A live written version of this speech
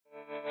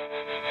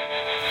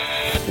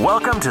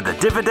Welcome to the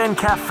Dividend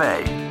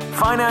Cafe,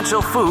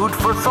 financial food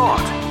for thought.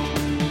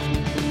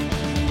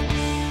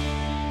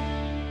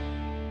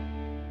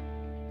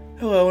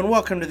 Hello and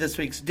welcome to this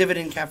week's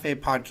Dividend Cafe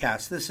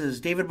podcast. This is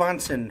David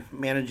Bahnsen,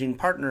 Managing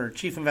Partner,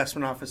 Chief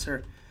Investment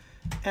Officer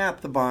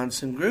at the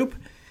Bahnsen Group,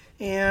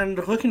 and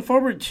looking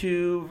forward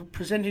to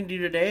presenting to you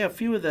today a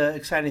few of the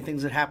exciting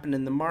things that happened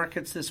in the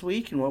markets this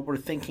week and what we're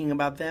thinking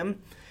about them,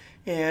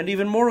 and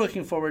even more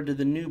looking forward to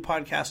the new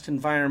podcast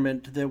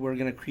environment that we're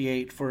going to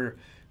create for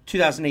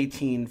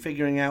 2018,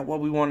 figuring out what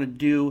we want to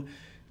do,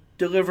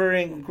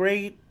 delivering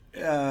great,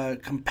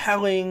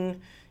 compelling,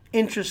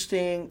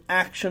 interesting,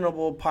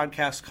 actionable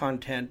podcast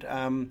content,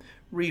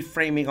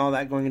 reframing all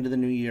that going into the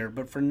new year.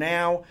 But for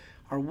now,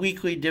 our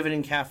weekly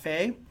Dividend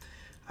Cafe,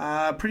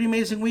 pretty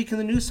amazing week in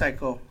the news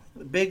cycle.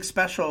 The big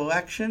special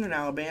election in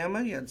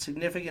Alabama, you had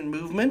significant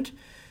movement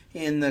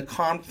in the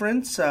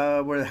conference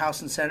where the House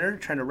and Senate are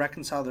trying to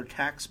reconcile their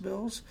tax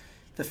bills.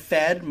 The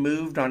Fed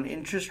moved on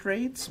interest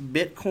rates.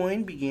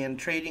 Bitcoin began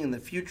trading in the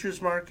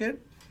futures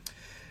market.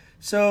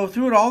 So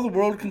through it all, the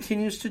world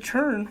continues to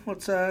turn.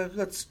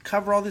 Let's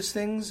cover all these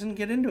things and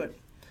get into it.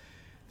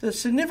 The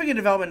significant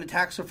development in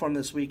tax reform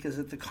this week is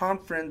that the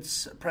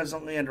conference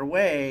presently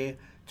underway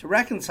to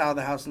reconcile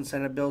the House and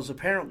Senate bills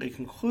apparently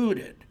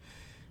concluded,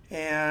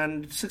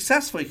 and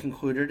successfully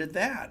concluded at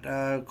that.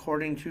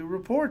 According to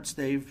reports,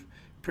 they've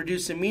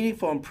produced some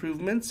meaningful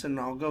improvements, and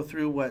I'll go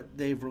through what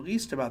they've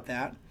released about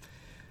that.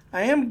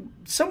 I am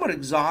somewhat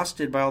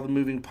exhausted by all the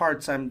moving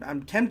parts.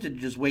 I'm tempted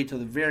to just wait till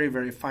the very,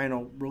 very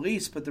final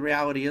release, but the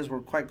reality is we're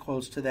quite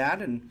close to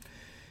that, and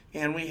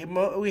we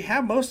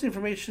have most of the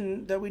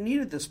information that we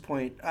need at this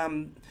point.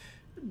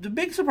 The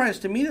big surprise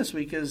to me this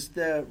week is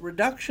the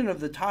reduction of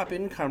the top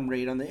income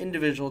rate on the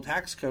individual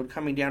tax code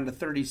coming down to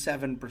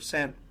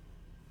 37%.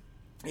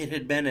 It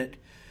had been at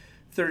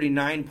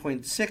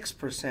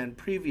 39.6%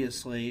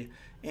 previously,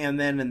 and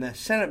then in the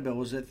Senate bill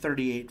was at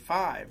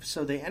 38.5.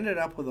 So they ended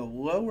up with a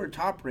lower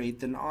top rate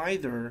than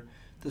either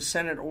the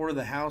Senate or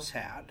the House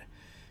had.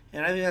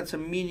 And I think that's a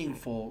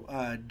meaningful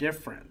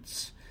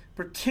difference,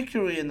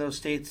 particularly in those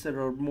states that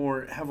are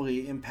more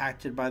heavily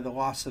impacted by the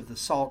loss of the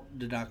SALT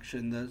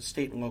deduction, the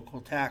state and local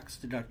tax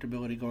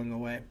deductibility going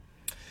away.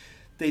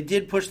 They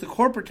did push the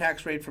corporate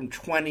tax rate from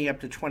 20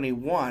 up to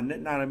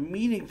 21, not a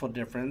meaningful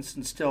difference,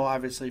 and still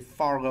obviously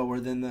far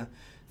lower than the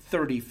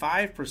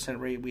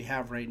 35% rate we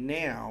have right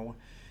now.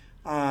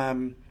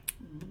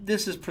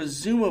 This is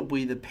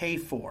presumably the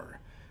pay-for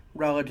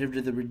relative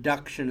to the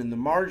reduction in the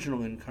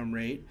marginal income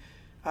rate.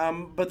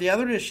 But the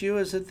other issue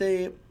is that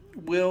they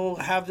will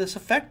have this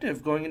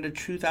effective going into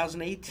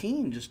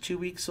 2018, just 2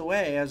 weeks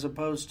away, as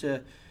opposed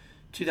to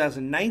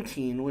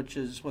 2019, which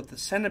is what the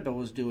Senate bill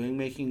was doing,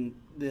 making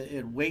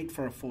it wait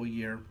for a full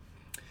year.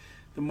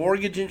 The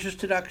mortgage interest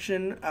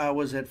deduction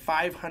was at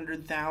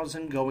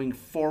 $500,000 going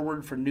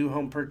forward for new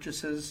home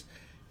purchases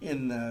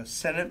in the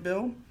Senate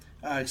bill.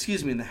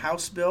 In the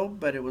House bill,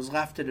 but it was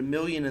left at $1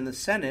 million in the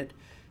Senate.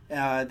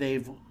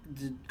 They've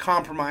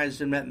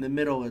compromised and met in the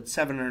middle at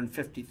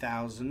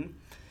 $750,000.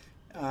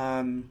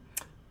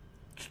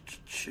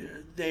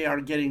 They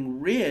are getting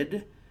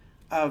rid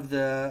of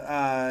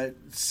the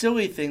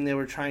silly thing they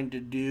were trying to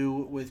do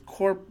with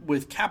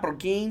capital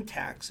gain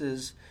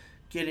taxes,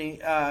 getting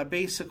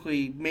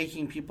basically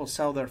making people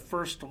sell their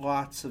first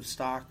lots of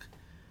stock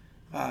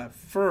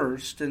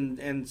first,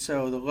 and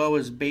so the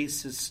lowest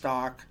basis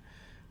stock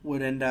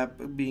would end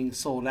up being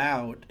sold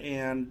out,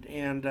 and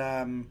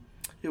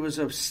it was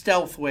a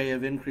stealth way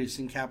of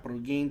increasing capital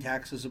gain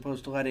tax as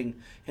opposed to letting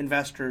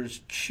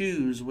investors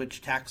choose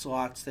which tax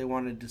lots they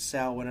wanted to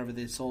sell whenever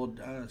they sold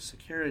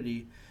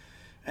security.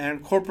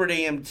 And corporate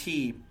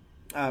AMT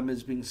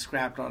is being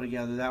scrapped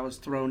altogether. That was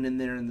thrown in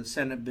there in the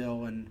Senate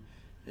bill, and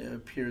it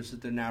appears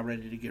that they're now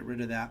ready to get rid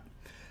of that.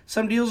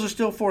 Some deals are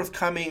still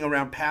forthcoming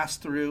around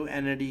pass-through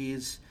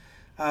entities.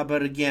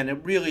 But again,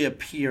 it really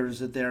appears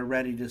that they're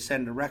ready to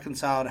send a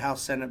reconciled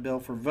House-Senate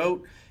bill for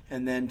vote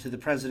and then to the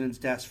president's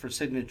desk for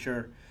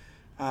signature.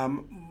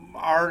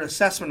 Our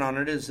assessment on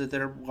it is that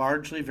they're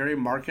largely very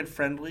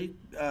market-friendly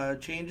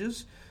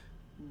changes.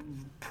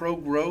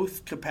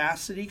 Pro-growth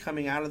capacity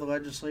coming out of the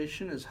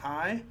legislation is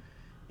high,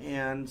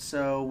 and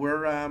so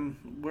we're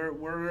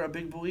a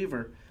big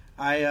believer.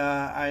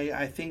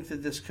 I think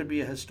that this could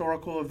be a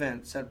historical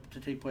event set to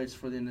take place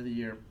for the end of the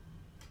year.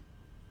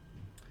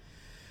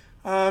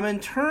 In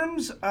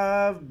terms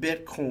of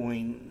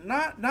Bitcoin,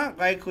 not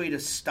likely to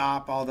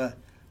stop all the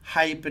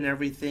hype and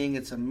everything.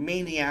 It's a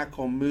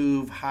maniacal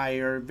move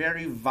higher,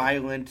 very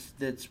violent,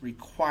 that's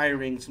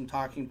requiring some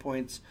talking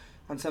points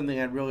on something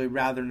I'd really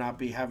rather not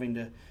be having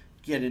to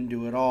get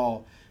into at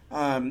all.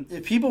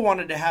 If people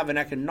wanted to have an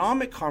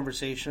economic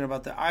conversation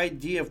about the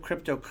idea of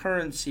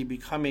cryptocurrency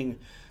becoming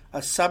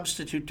a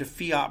substitute to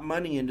fiat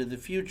money into the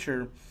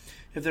future,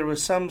 if there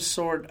was some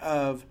sort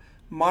of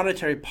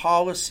monetary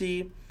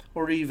policy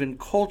or even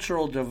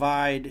cultural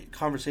divide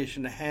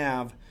conversation to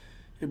have,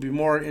 it'd be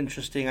more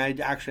interesting. I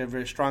actually have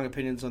very strong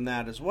opinions on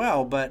that as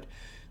well. But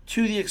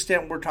to the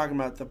extent we're talking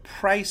about the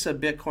price of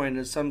Bitcoin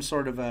as some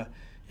sort of a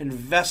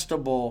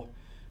investable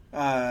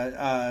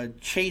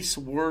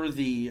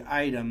chase-worthy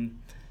item.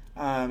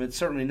 It's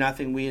certainly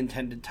nothing we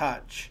intend to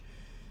touch.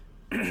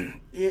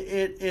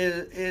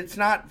 It's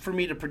not for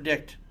me to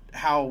predict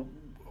how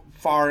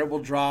far it will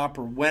drop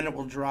or when it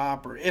will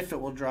drop or if it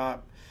will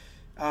drop.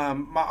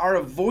 Our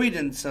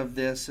avoidance of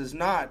this is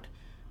not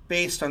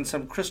based on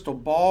some crystal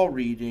ball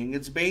reading.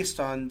 It's based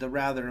on the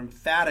rather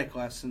emphatic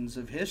lessons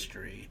of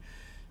history.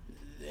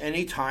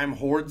 Anytime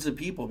hordes of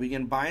people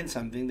begin buying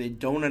something they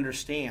don't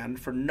understand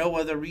for no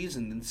other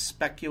reason than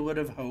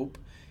speculative hope,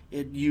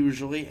 it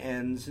usually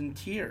ends in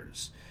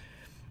tears.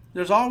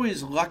 There's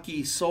always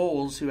lucky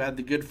souls who had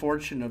the good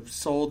fortune of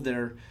sold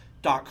their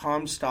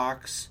 .com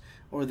stocks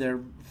or they're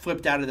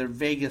flipped out of their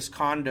Vegas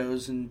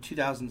condos in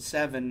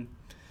 2007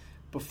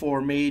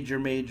 before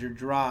major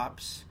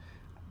drops.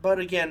 But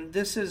again,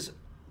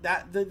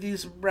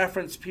 these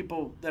reference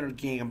people that are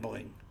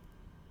gambling,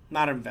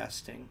 not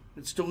investing.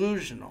 It's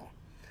delusional.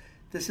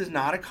 This is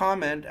not a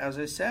comment, as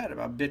I said,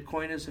 about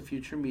Bitcoin as a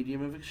future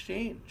medium of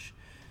exchange.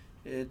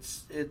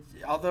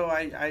 Although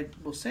I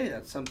will say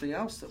that's something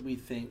else that we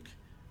think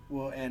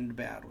will end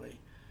badly.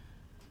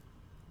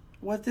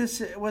 What this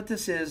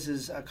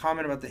is a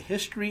comment about the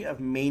history of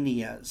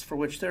manias, for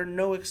which there are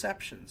no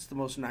exceptions. The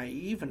most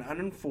naive and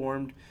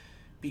uninformed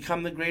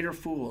become the greater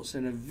fools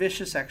in a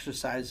vicious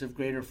exercise of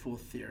greater fool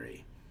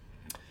theory.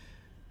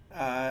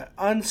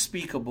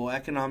 Unspeakable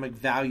economic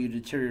value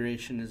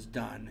deterioration is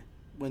done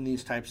when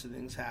these types of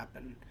things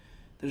happen.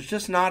 There's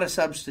just not a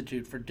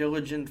substitute for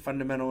diligent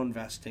fundamental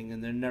investing,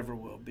 and there never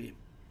will be.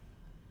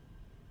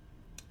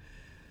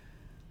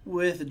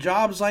 With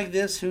jobs like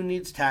this, who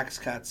needs tax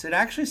cuts? It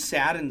actually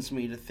saddens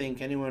me to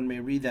think anyone may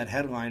read that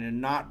headline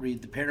and not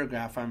read the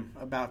paragraph I'm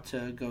about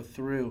to go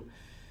through.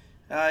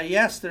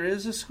 Yes, there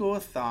is a school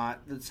of thought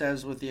that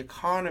says with the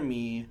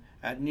economy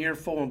at near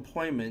full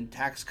employment,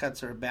 tax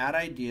cuts are a bad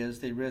idea as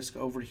they risk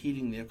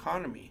overheating the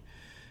economy.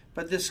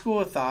 But this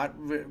school of thought,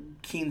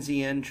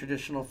 Keynesian,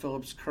 traditional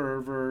Phillips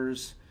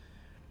curvers,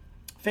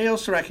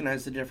 fails to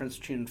recognize the difference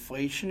between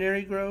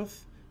inflationary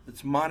growth,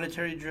 that's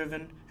monetary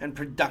driven, and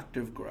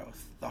productive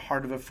growth, the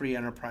heart of a free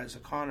enterprise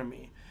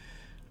economy.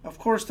 Of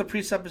course, the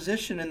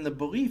presupposition and the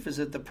belief is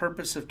that the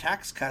purpose of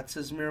tax cuts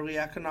is merely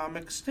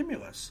economic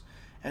stimulus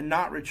and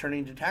not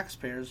returning to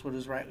taxpayers what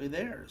is rightly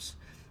theirs.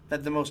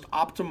 That the most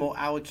optimal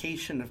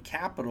allocation of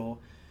capital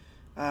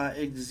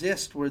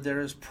exists where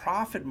there is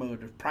profit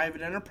motive,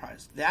 private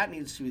enterprise. That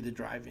needs to be the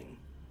driving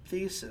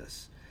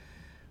thesis.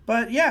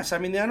 But yes, I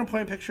mean, the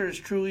unemployment picture is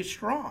truly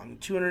strong.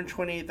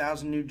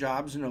 228,000 new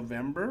jobs in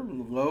November,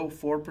 low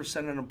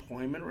 4%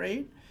 unemployment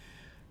rate.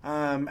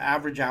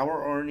 Average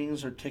hour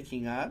earnings are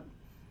ticking up.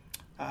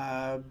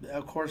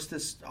 Of course,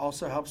 this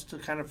also helps to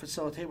kind of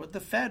facilitate what the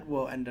Fed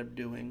will end up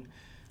doing.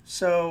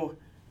 So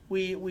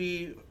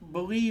we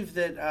believe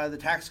that the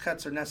tax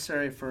cuts are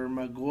necessary from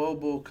a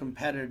global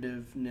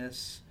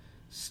competitiveness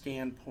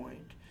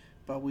standpoint,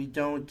 but we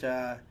don't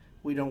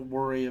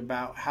worry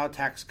about how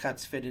tax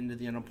cuts fit into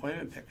the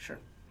unemployment picture.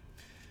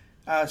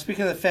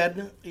 Speaking of the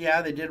Fed,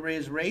 they did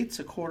raise rates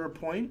a quarter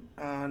point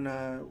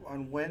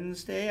on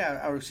Wednesday.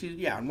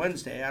 On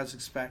Wednesday, as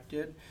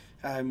expected.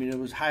 I mean, it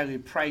was highly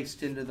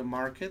priced into the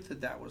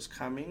market that was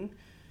coming.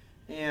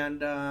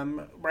 And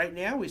right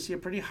now, we see a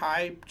pretty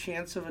high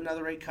chance of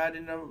another rate cut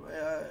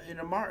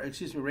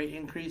rate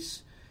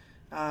increase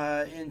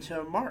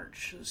into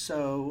March.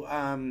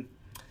 So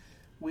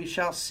we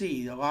shall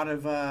see. A lot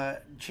of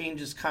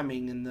changes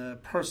coming in the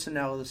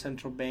personnel of the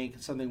central bank.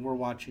 It's something we're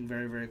watching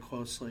very, very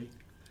closely.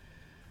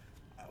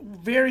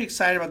 Very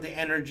excited about the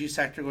energy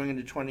sector going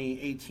into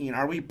 2018.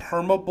 Are we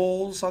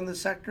perma-bulls on the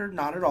sector?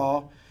 Not at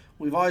all.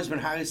 We've always been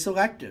highly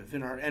selective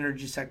in our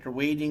energy sector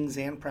weightings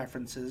and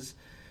preferences.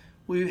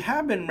 We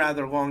have been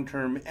rather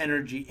long-term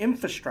energy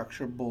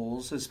infrastructure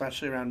bulls,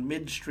 especially around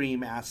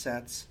midstream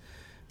assets,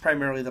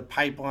 primarily the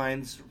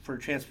pipelines for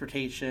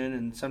transportation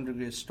and some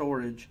degree of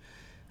storage.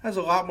 It has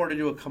a lot more to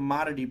do with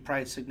commodity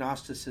price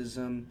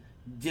agnosticism,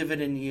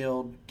 dividend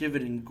yield,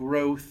 dividend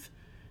growth,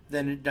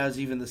 than it does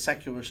even the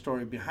secular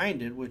story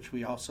behind it, which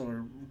we also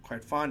are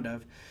quite fond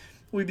of.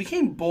 We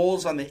became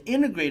bulls on the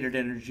integrated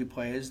energy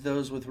plays,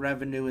 those with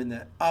revenue in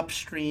the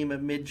upstream,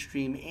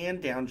 midstream, and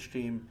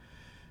downstream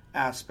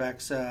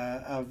aspects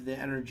of the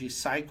energy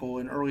cycle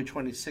in early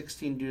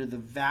 2016 due to the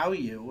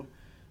value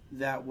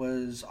that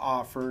was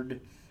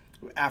offered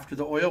after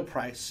the oil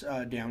price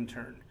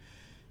downturn.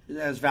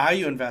 As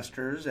value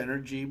investors,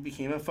 energy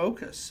became a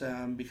focus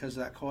because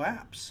of that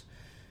collapse.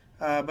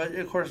 But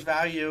of course,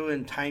 value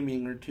and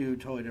timing are two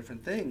totally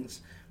different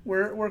things. We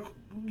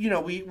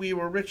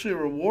were richly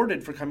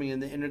rewarded for coming in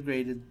the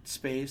integrated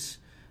space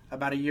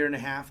about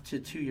 1.5 to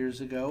 2 years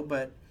ago,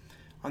 but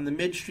on the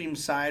midstream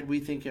side, we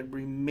think it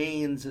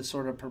remains a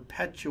sort of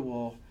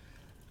perpetual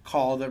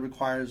call that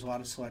requires a lot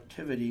of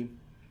selectivity.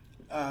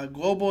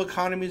 Global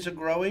economies are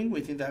growing.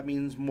 We think that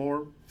means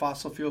more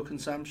fossil fuel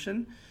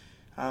consumption.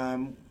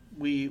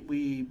 We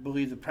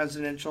believe the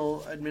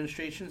presidential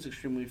administration is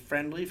extremely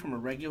friendly from a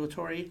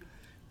regulatory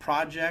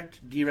project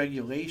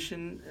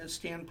deregulation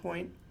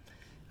standpoint.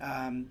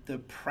 The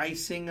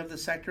pricing of the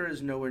sector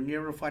is nowhere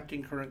near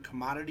reflecting current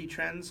commodity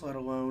trends, let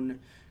alone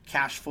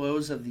cash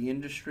flows of the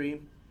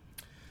industry.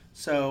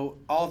 So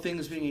all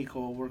things being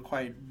equal, we're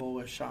quite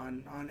bullish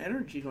on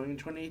energy going in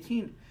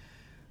 2018.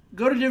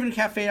 Go to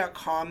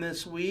dividendcafe.com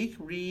this week.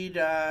 Read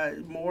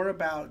more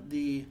about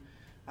the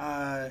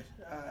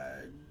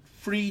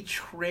free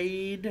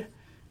trade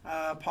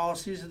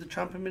policies of the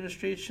Trump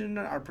administration,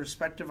 our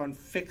perspective on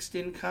fixed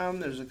income.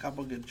 There's a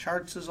couple good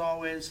charts as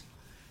always.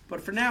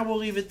 But for now, we'll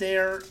leave it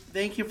there.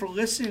 Thank you for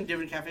listening to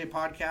Dividend Cafe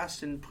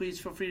Podcast, and please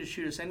feel free to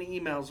shoot us any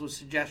emails with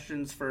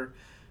suggestions for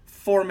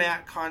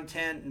format,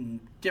 content, and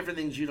different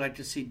things you'd like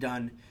to see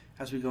done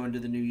as we go into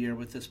the new year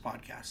with this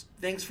podcast.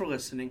 Thanks for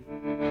listening.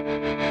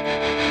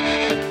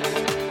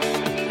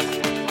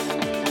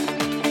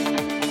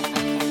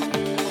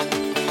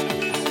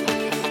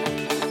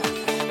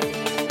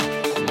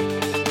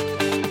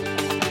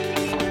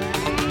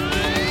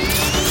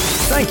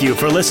 Thank you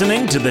for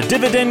listening to the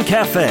Dividend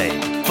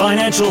Cafe,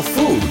 financial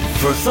food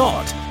for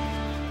thought.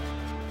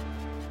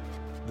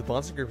 The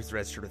Bahnsen Group is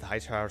registered with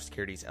Hightower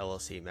Securities,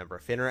 LLC, member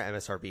of FINRA,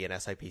 MSRB, and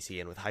SIPC,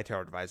 and with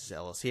Hightower Advisors,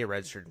 LLC, a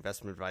registered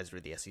investment advisor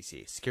of the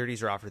SEC.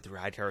 Securities are offered through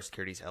Hightower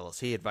Securities,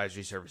 LLC.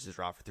 Advisory services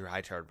are offered through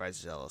Hightower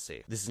Advisors,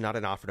 LLC. This is not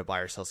an offer to buy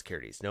or sell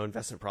securities. No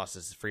investment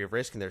process is free of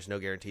risk, and there is no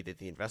guarantee that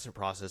the investment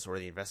process or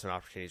the investment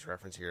opportunities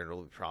referenced herein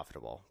will be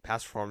profitable.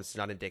 Past performance is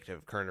not indicative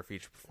of current or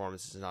future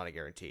performance is not a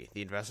guarantee.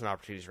 The investment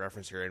opportunities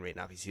referenced herein may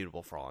not be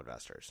suitable for all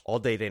investors. All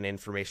data and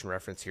information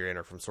referenced herein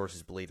are from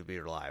sources believed to be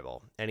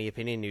reliable. Any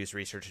opinion, news,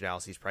 research,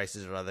 analyses,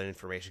 prices, or other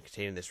information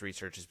contained in this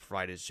research is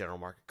provided as general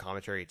market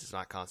commentary. It does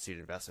not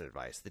constitute investment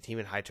advice. The team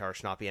at Hightower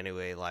should not be in any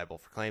way liable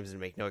for claims and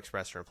make no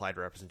express or implied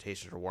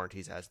representations or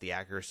warranties as to the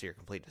accuracy or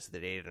completeness of the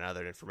data and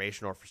other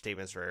information, or for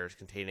statements or errors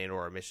contained in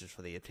or omissions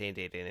from the obtained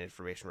data and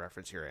information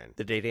referenced herein.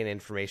 The data and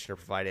information are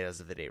provided as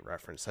of the date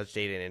referenced. Such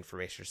data and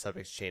information are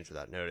subject to change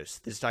without notice.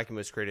 This document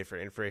was created for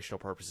informational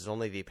purposes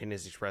only. The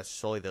opinions expressed are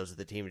solely those of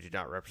the team and do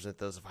not represent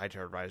those of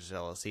Hightower Advisors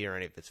LLC or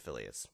any of its affiliates.